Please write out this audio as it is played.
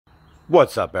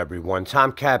What's up, everyone?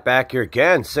 Tomcat back here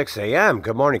again, 6 a.m.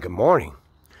 Good morning, good morning.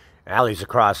 Allie's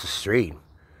across the street.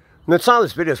 And the title of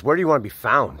this video is, where do you want to be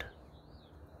found?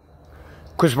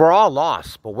 Because we're all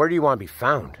lost, but where do you want to be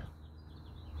found?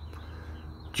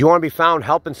 Do you want to be found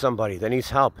helping somebody that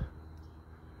needs help?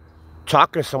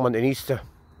 Talking to someone that needs to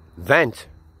vent?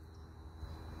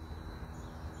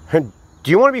 And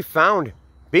do you want to be found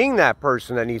being that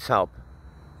person that needs help?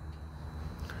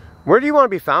 Where do you want to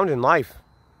be found in life?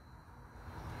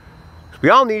 We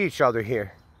all need each other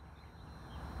here.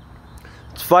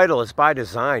 It's vital. It's by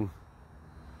design.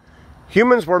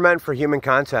 Humans were meant for human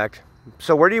contact.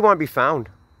 So where do you want to be found?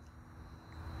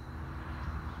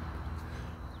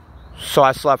 So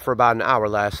I slept for about an hour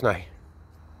last night.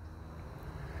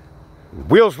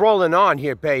 Wheels rolling on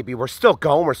here, baby. We're still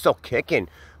going. We're still kicking.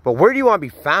 But where do you want to be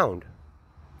found?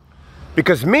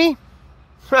 Because me?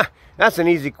 That's an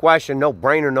easy question. No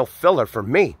brainer, no filler for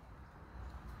me.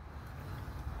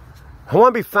 I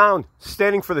want to be found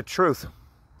standing for the truth.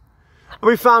 I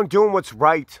want to be found doing what's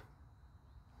right.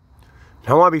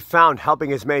 I want to be found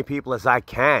helping as many people as I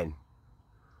can.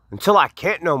 Until I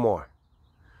can't no more.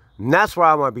 And that's where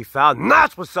I want to be found. And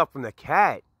that's what's up from the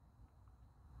cat.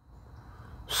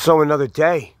 So another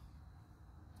day.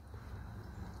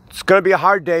 It's going to be a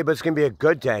hard day, but it's going to be a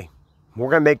good day. We're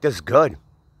going to make this good.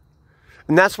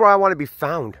 And that's where I want to be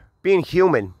found. Being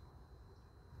human.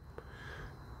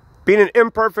 Being an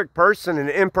imperfect person in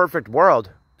an imperfect world.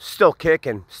 Still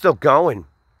kicking. Still going.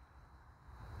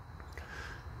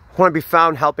 I want to be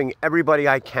found helping everybody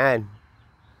I can.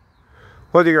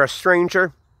 Whether you're a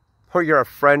stranger, or you're a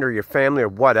friend, or your family, or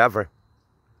whatever.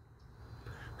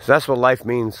 So that's what life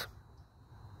means.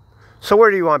 So where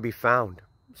do you want to be found?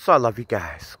 So I love you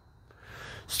guys.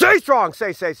 Stay strong.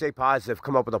 Stay positive.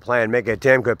 Come up with a plan. Make a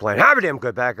damn good plan. Have a damn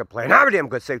good backup plan. Have a damn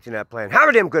good safety net plan. Have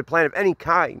a damn good plan of any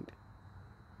kind.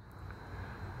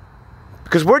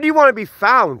 Because where do you want to be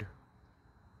found?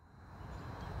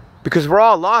 Because we're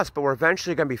all lost, but we're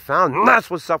eventually going to be found. And that's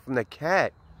what's up from the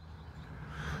cat.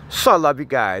 So I love you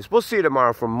guys. We'll see you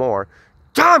tomorrow for more.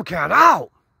 Tomcat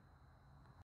out!